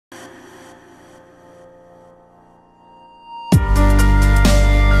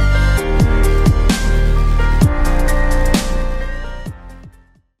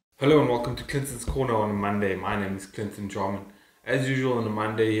welcome to Clinton's Corner on a Monday. My name is Clinton Jarman. As usual on a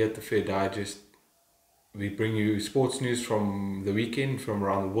Monday here at the Fair Digest, we bring you sports news from the weekend from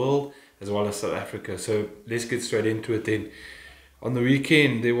around the world as well as South Africa. So let's get straight into it then. On the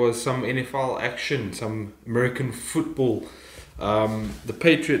weekend there was some NFL action, some American football. The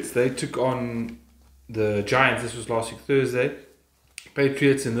Patriots, they took on the Giants. This was last week Thursday.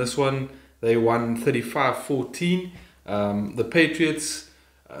 Patriots in this one, they won 35-14. The Patriots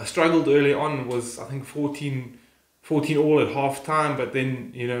struggled early on, was I think 14 all at half time, but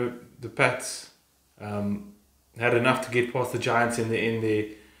then the Pats had enough to get past the Giants in the end there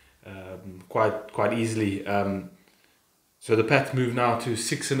quite easily. So the Pats move now to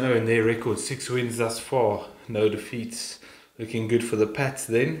 6-0 in their record, 6 wins thus far, no defeats, looking good for the Pats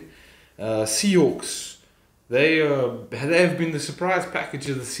then. Seahawks, they have been the surprise package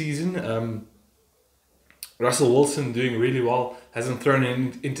of the season. Russell Wilson doing really well, hasn't thrown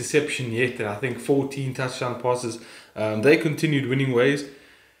an interception yet, and I think 14 touchdown passes. They continued winning ways.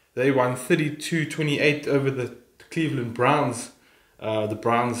 They won 32-28 over the Cleveland Browns. The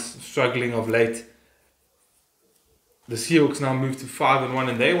Browns struggling of late. The Seahawks now moved to 5-1,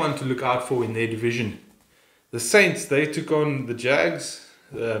 and they want to look out for in their division. The Saints, they took on the Jags.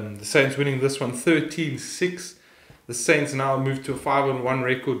 The Saints winning this one 13-6. The Saints now moved to a 5-1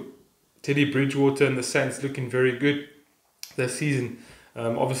 record. Teddy Bridgewater and the Saints looking very good this season.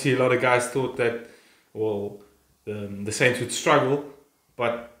 Obviously, a lot of guys thought that, the Saints would struggle,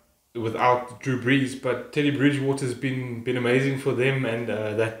 but without Drew Brees. But Teddy Bridgewater's been amazing for them, and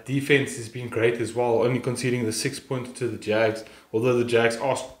that defense has been great as well. Only conceding the 6 points to the Jags, although the Jags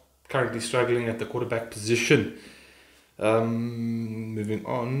are currently struggling at the quarterback position. Moving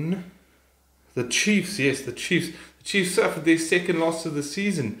on, the Chiefs. Yes, the Chiefs. The Chiefs suffered their second loss of the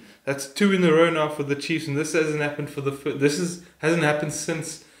season. That's 2 in a row now for the Chiefs, and this hasn't happened hasn't happened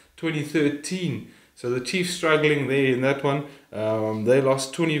since 2013. So the Chiefs struggling there in that one. They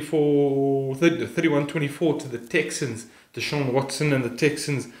lost 31-24 to the Texans. Deshaun Watson and the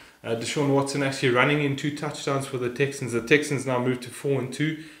Texans. Deshaun Watson actually running in 2 touchdowns for the Texans. The Texans now moved to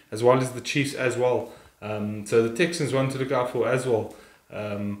 4-2, as well as the Chiefs as well. So the Texans one to look out for as well.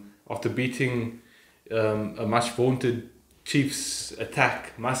 After beating a much vaunted Chiefs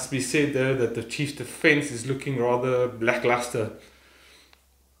attack. Must be said though that the Chiefs defense is looking rather lackluster.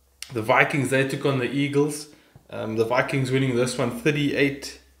 The Vikings, they took on the Eagles. The Vikings winning this one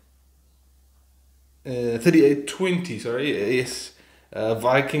 38-20, sorry. Yes.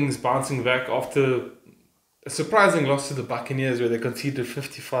 Vikings bouncing back after a surprising loss to the Buccaneers where they conceded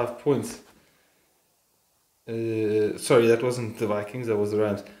 55 points. Sorry, that wasn't the Vikings, that was the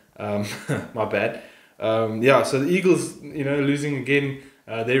Rams. My bad. So the Eagles, losing again.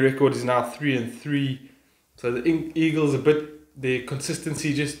 Their record is now 3-3. So the Eagles their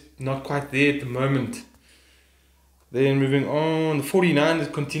consistency just not quite there at the moment. Then moving on, the 49ers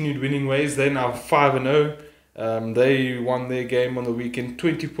continued winning ways. They're now 5-0. They won their game on the weekend,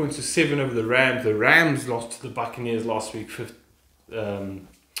 20-7 over the Rams. The Rams lost to the Buccaneers last week,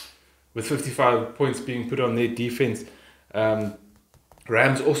 with 55 points being put on their defense.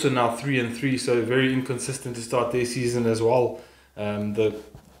 Rams also now 3-3, so very inconsistent to start their season as well. The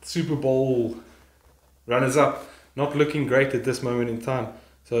Super Bowl runners-up not looking great at this moment in time.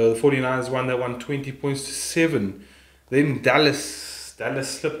 So the 49ers won 20-7. Then Dallas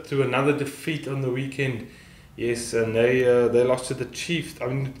slipped to another defeat on the weekend. Yes, and they lost to the Chiefs.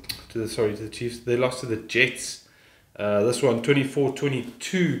 To the Chiefs. They lost to the Jets. This one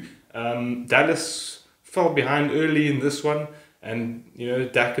 24-22. Dallas fell behind early in this one. And,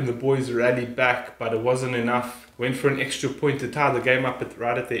 Dak and the boys rallied back, but it wasn't enough. Went for an extra point to tie the game up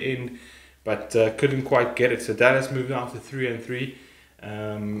right at the end, but couldn't quite get it. So Dallas moved on to 3-3.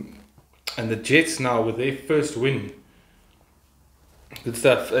 And the Jets now with their first win. Good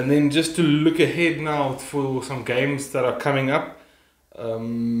stuff. And then just to look ahead now for some games that are coming up.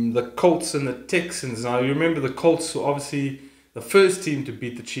 The Colts and the Texans. Now, you remember the Colts were obviously the first team to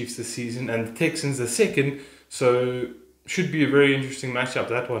beat the Chiefs this season, and the Texans the second. So should be a very interesting matchup,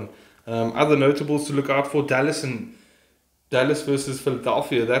 that one. Other notables to look out for, Dallas versus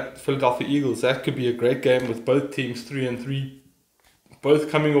Philadelphia. That Philadelphia Eagles, that could be a great game with both teams 3-3.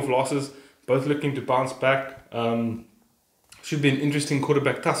 Both coming off losses, both looking to bounce back. Should be an interesting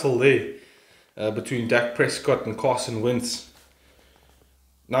quarterback tussle there between Dak Prescott and Carson Wentz.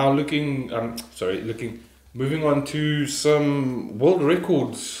 Now moving on to some world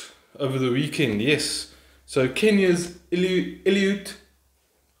records over the weekend. Yes. So Kenya's Eliud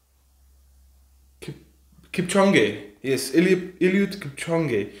Kipchoge. Yes, Eliud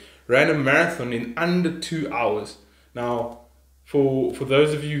Kipchoge ran a marathon in under 2 hours. Now, for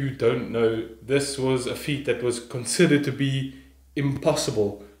those of you who don't know, this was a feat that was considered to be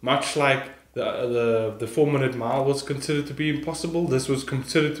impossible. Much like the 4 minute mile was considered to be impossible, this was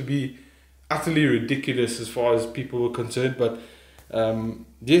considered to be utterly ridiculous as far as people were concerned. But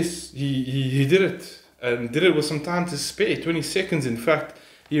yes, he did it, and did it with some time to spare, 20 seconds. In fact,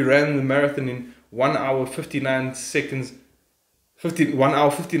 he ran the marathon in 1 hour 59 seconds, 1 hour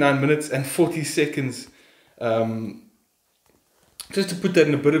 59 minutes and 40 seconds. Just to put that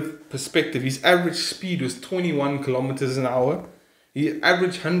in a bit of perspective, his average speed was 21 kilometers an hour. His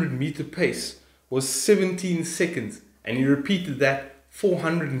average 100-meter pace was 17 seconds, and he repeated that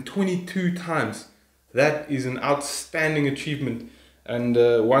 422 times. That is an outstanding achievement, and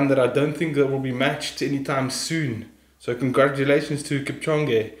one that I don't think that will be matched anytime soon. So congratulations to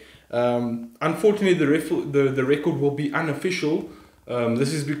Kipchoge. Unfortunately, the record will be unofficial.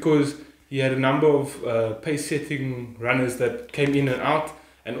 This is because he had a number of pace-setting runners that came in and out,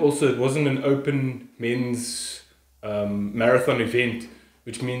 and also it wasn't an open men's marathon event,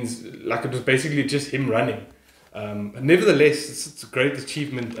 which means like it was basically just him running. But nevertheless, it's a great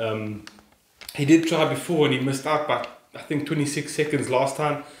achievement. He did try before and he missed out by I think 26 seconds last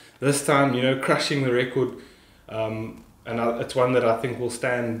time. This time, crushing the record. It's one that I think will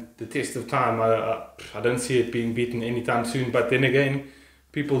stand the test of time. I don't see it being beaten anytime soon. But then again,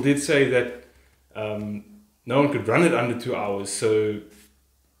 people did say that no one could run it under 2 hours. So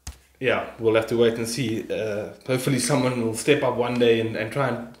yeah, we'll have to wait and see. Hopefully someone will step up one day and try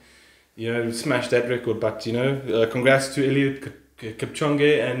and smash that record. But congrats to Eliud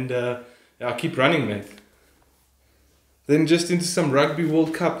Kipchoge, and keep running, mate. Then just into some Rugby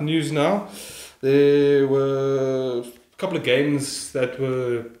World Cup news now. There were a couple of games that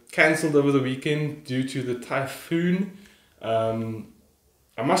were cancelled over the weekend due to the typhoon.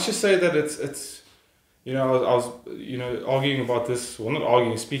 I must just say that it's I was arguing about this, well, not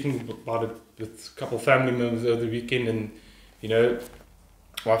arguing, speaking about it with a couple of family members over the weekend, and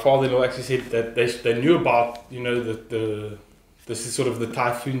my father-in-law actually said that they knew about this is sort of the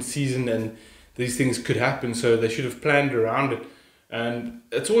typhoon season and these things could happen, so they should have planned around it. And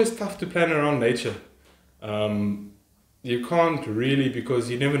it's always tough to plan around nature. You can't really, because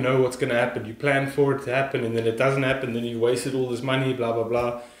you never know what's going to happen. You plan for it to happen and then it doesn't happen, then you wasted all this money, blah blah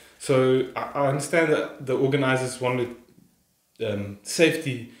blah. So I understand that the organizers wanted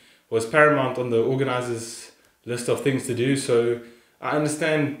safety was paramount on the organizers' list of things to do. So I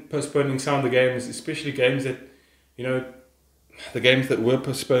understand postponing some of the games, especially games that the games that were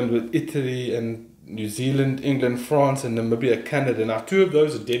postponed with Italy and New Zealand, England, France, and Namibia, Canada. Now, 2 of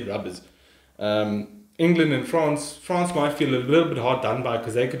those are dead rubbers. England and France might feel a little bit hard done by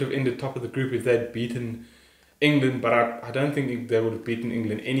because they could have ended top of the group if they'd beaten England, but I don't think they would have beaten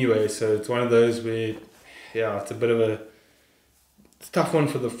England anyway. So it's one of those where, it's a bit of a tough one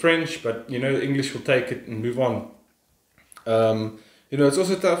for the French, but English will take it and move on. It's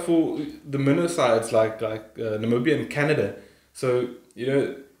also tough for the minnow sides like Namibia and Canada. So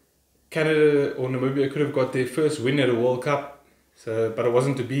Canada or Namibia could have got their first win at a World Cup, but it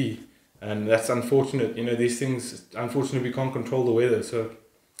wasn't to be, and that's unfortunate. These things, unfortunately, we can't control the weather. So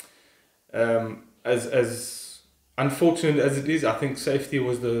as unfortunate as it is, I think safety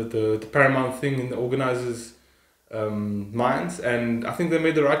was the paramount thing in the organisers' minds, and I think they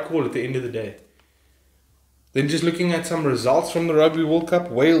made the right call at the end of the day. Then just looking at some results from the Rugby World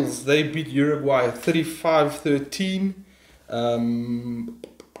Cup, Wales, they beat Uruguay 35-13. And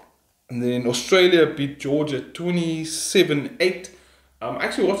then Australia beat Georgia 27-8. I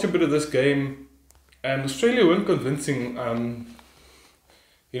actually watched a bit of this game, and Australia weren't convincing.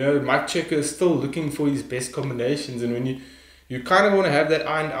 Mike Checker is still looking for his best combinations, and when you kind of want to have that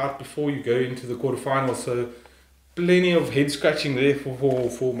ironed out before you go into the quarterfinals. So plenty of head scratching there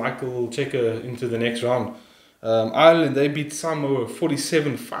for Michael Checker into the next round. Ireland, they beat Samoa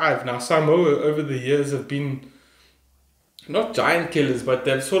 47-5. Now Samoa over the years have been not giant killers, but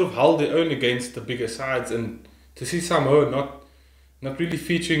they've sort of held their own against the bigger sides, and to see Samoa not really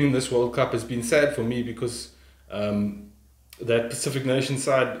featuring in this World Cup has been sad for me, because that Pacific Nation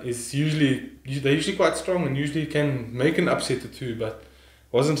side is they're usually quite strong and usually can make an upset or two, but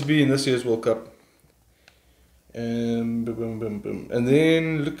wasn't to be in this year's World Cup. And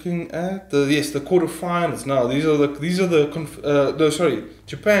then looking at the quarterfinals now.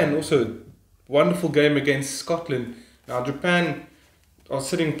 Japan also wonderful game against Scotland. Now Japan are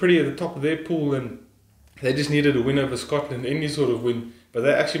sitting pretty at the top of their pool, and they just needed a win over Scotland, any sort of win, but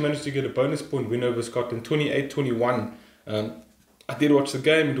they actually managed to get a bonus point win over Scotland, 28-21. I did watch the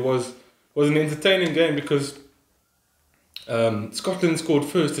game. It was an entertaining game because Scotland scored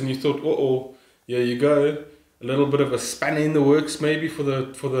first, and you thought, here you go. a little bit of a spanner in the works maybe for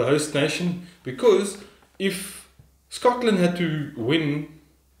the host nation, because if Scotland had to win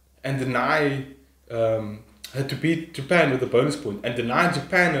and deny had to beat Japan with a bonus point and deny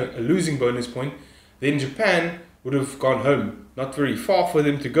Japan a losing bonus point, then Japan would have gone home. Not very far for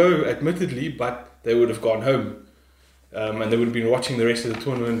them to go, admittedly, but they would have gone home. And they would have been watching the rest of the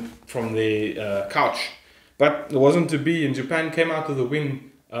tournament from their couch. But it wasn't to be, and Japan came out with a win.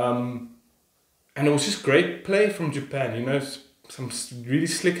 And it was just great play from Japan, you know, some really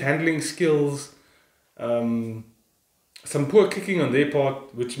slick handling skills, some poor kicking on their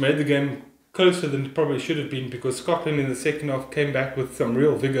part, which made the game closer than it probably should have been, because Scotland in the second half came back with some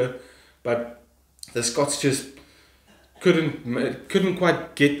real vigour, but the Scots just couldn't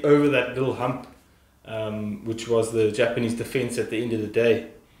quite get over that little hump, which was the Japanese defence at the end of the day.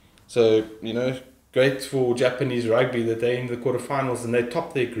 So, you know, great for Japanese rugby that they're in the quarterfinals and they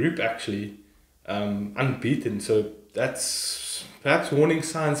topped their group actually, unbeaten. So that's perhaps warning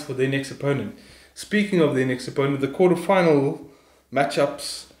signs for their next opponent. Speaking of their next opponent, the quarterfinal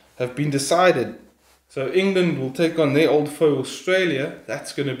matchups have been decided. So England will take on their old foe Australia.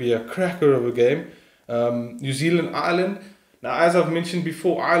 That's going to be a cracker of a game. New Zealand, Ireland. Now, as I've mentioned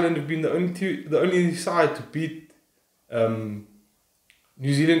before, Ireland have been the only side to beat New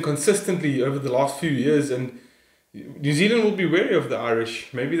Zealand consistently over the last few years, and New Zealand will be wary of the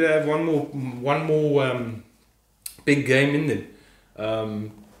Irish. Maybe they have one more big game in them.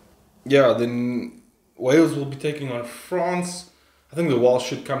 Then Wales will be taking on France. I think the Welsh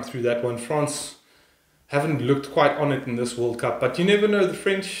should come through that one. France haven't looked quite on it in this World Cup, but you never know. The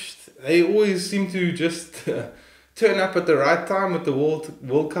French, they always seem to just turn up at the right time at the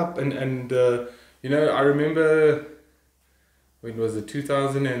World Cup, and you know, I remember when was it,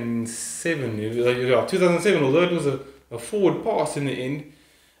 2007? 2007. Although it was a forward pass in the end,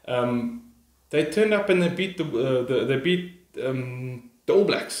 they turned up and they beat the All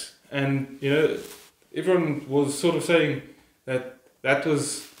Blacks, and you know, everyone was sort of saying that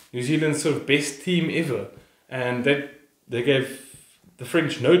was New Zealand's sort of best team ever, and they gave the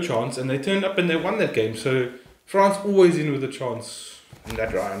French no chance, and they turned up and they won that game. So France always in with a chance, and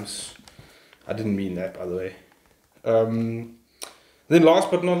that rhymes. I didn't mean that, by the way. Then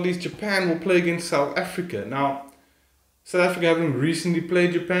last but not least, Japan will play against South Africa. Now, South Africa having recently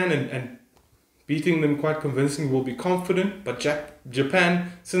played Japan and beating them quite convincingly will be confident, but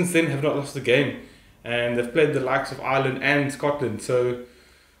Japan since then have not lost a game, and they've played the likes of Ireland and Scotland, so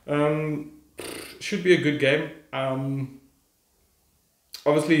should be a good game.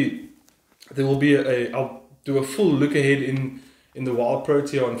 Obviously, there will be I'll do a full look ahead in the Wild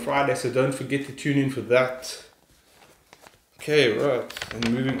Protea on Friday, so don't forget to tune in for that. Okay, right,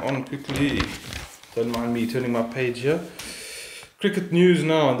 and moving on quickly. Don't mind me turning my page here. Cricket news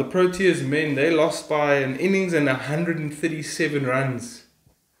now. The Proteas men, they lost by an innings and 137 runs.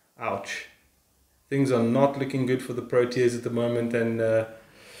 Ouch. Things are not looking good for the Proteas at the moment, and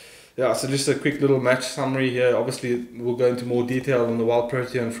so just a quick little match summary here. Obviously, we'll go into more detail on the Wild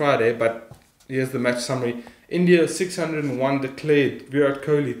Protea on Friday, but here's the match summary. India 601 declared. Virat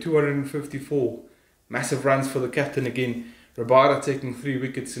Kohli 254. Massive runs for the captain again. Rabada taking 3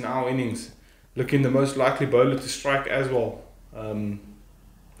 wickets in our innings. Looking the most likely bowler to strike as well. I'm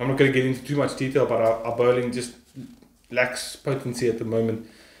not going to get into too much detail, but our bowling just lacks potency at the moment.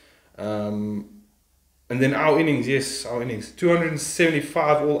 And then our innings,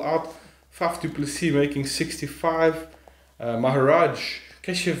 275 all out. Faf du Plessis making 65.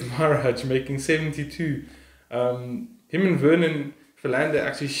 Keshav Maharaj making 72. Him and Vernon Philander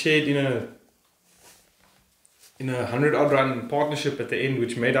actually shared in a 100-odd run partnership at the end,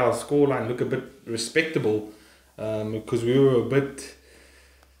 which made our scoreline look a bit respectable, because we were a bit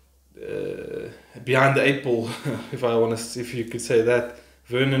behind the 8 ball, if you could say that.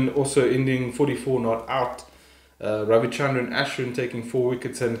 Vernon also ending 44 not out. Ravichandran Ashwin taking 4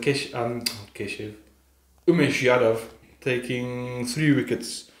 wickets, and Umesh Yadav taking 3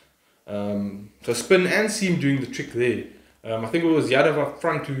 wickets. So spin and seam doing the trick there. I think it was Yadav up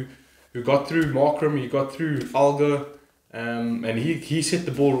front who got through Markram, he got through Alga, and he set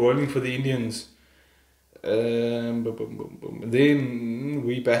the ball rolling for the Indians. Then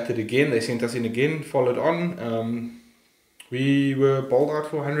we batted again, they sent us in again, followed on. We were bowled out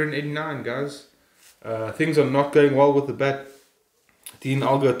for 189, guys. Things are not going well with the bat. Dean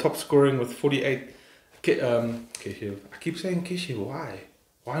Alga top scoring with 48. Keshav. I keep saying Keshav, why?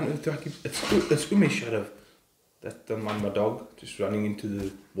 Why on earth do I keep... It's Umesh Yadav. Don't mind my dog, just running into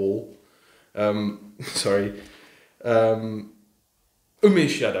the wall. Sorry. Umesh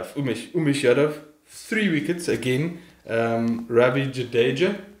Yadav. 3 wickets again. Ravi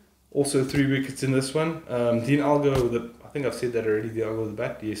Jadeja Also 3 wickets in this one. Dean Algo, I think I've said that already, Dean Algo with the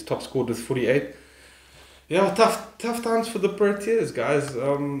bat. Yes, top scored with 48. Yeah, tough times for the Proteas, guys.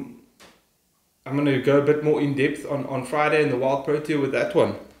 I'm going to go a bit more in depth on Friday in the Wild Protea with that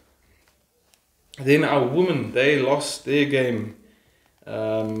one. Then our women, they lost their game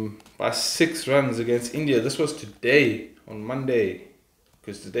by 6 runs against India. This was today, on Monday,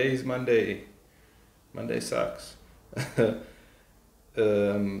 because today is Monday. Monday sucks.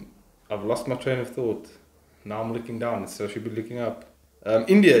 I've lost my train of thought. Now I'm looking down, so I should be looking up.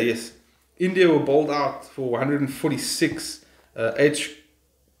 India, yes. India were bowled out for 146. I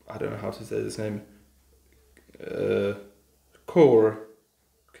don't know how to say this name. Kaur,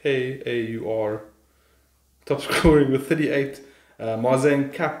 Kaur, top scoring with 38.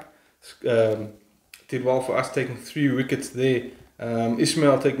 Mazen Cap did well for us, taking 3 wickets there.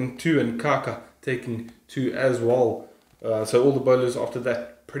 Ismail taking 2 and Kaka taking 2 as well. So all the bowlers after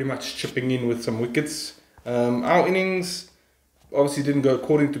that pretty much chipping in with some wickets. Our innings obviously didn't go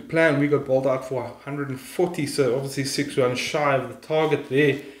according to plan. We got bowled out for 140, so obviously 6 runs shy of the target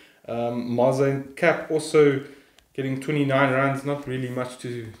there. Mazen Cap also getting 29 runs, not really much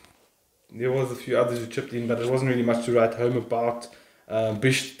to... There was a few others who chipped in, but it wasn't really much to write home about.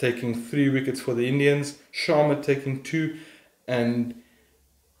 Bish taking 3 wickets for the Indians, Sharma taking 2, and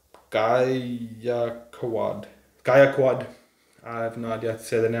Gaikwad. I have no idea how to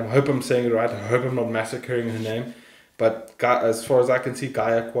say the name. I hope I'm saying it right. I hope I'm not massacring her name. But as far as I can see,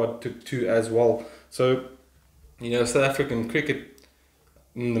 Gaikwad took 2 as well. So, South African cricket,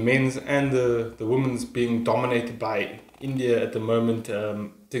 the men's and the women's, being dominated by India at the moment.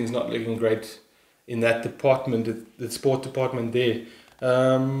 Things not looking great in that department, the sport department there.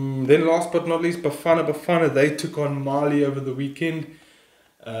 Then last but not least, Bafana, they took on Mali over the weekend.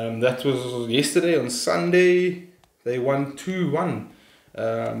 That was yesterday on Sunday. They won 2-1.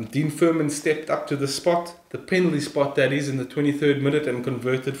 Dean Furman stepped up to the spot, the penalty spot that is, in the 23rd minute, and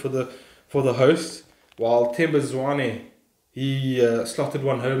converted for the hosts. While Themba Zwane, he slotted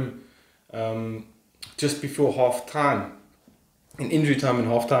one home just before half time, in injury time and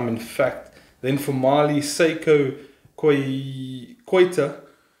half time in fact. Then for Mali, Seiko Koita,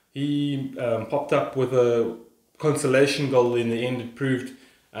 he popped up with a consolation goal in the end. It proved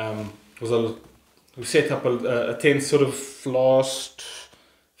we set up a tense sort of last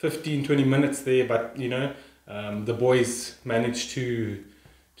 15-20 minutes there, but the boys managed to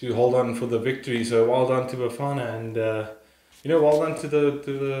hold on for the victory. So well done to Bafana, and well done to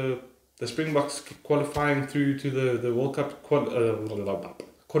the Springboks qualifying through to the World Cup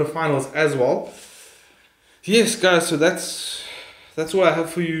quarterfinals as well. Yes, guys, so that's what I have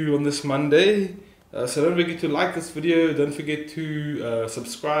for you on this Monday. So don't forget to like this video. Don't forget to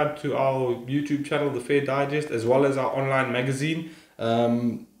subscribe to our YouTube channel, The Fair Digest, as well as our online magazine.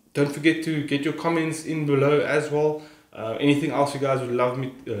 Don't forget to get your comments in below as well. Anything else you guys would like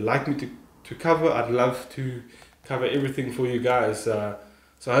me to cover, I'd love to cover everything for you guys. So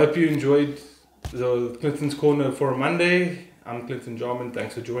I hope you enjoyed the Clinton's Corner for a Monday. I'm Clinton Jarman.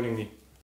 Thanks for joining me.